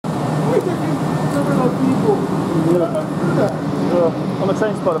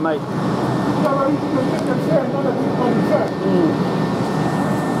Same spotter, mate. Where are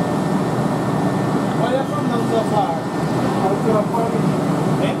you from now so far?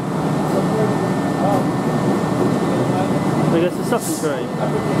 I guess the Sutton train.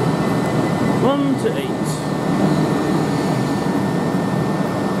 1 to 8.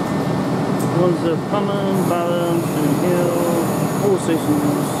 One's a Balham, and Hill, all stations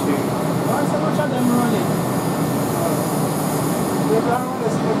to. Why so much of them running? You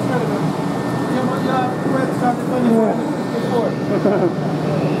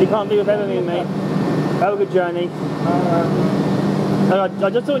can't do with everything, mate. Have a good journey. I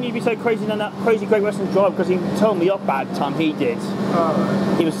just thought you'd be so crazy on that crazy Great Western Drive because he told me off bad time he did.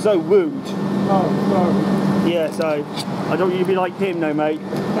 He was so rude. Yeah, so I don't want you to be like him, no, mate.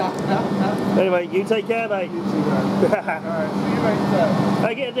 Anyway, you take care, mate. You too, man. Alright, see you later.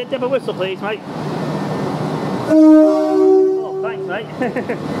 Hey, get a dip of whistle, please, mate. Oh, thanks, mate.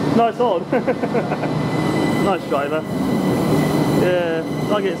 Nice on. Nice driver. Yeah,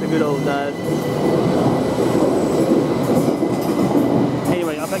 like it's a good old dad.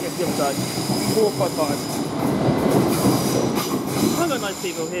 Anyway, I better get to the other side. 455. I've got nice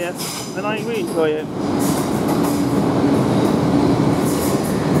people here, and I really enjoy it.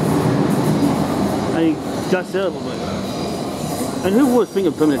 And that's terrible, mate. And who was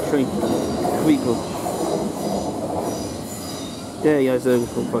thinking of permanent train? People. Yeah, yeah, it's a If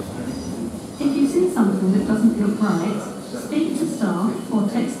you see something that doesn't look right, speak to staff or